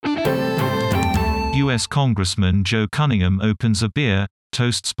U.S. Congressman Joe Cunningham opens a beer,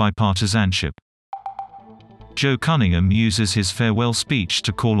 toasts bipartisanship. Joe Cunningham uses his farewell speech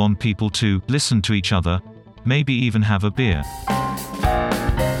to call on people to listen to each other, maybe even have a beer.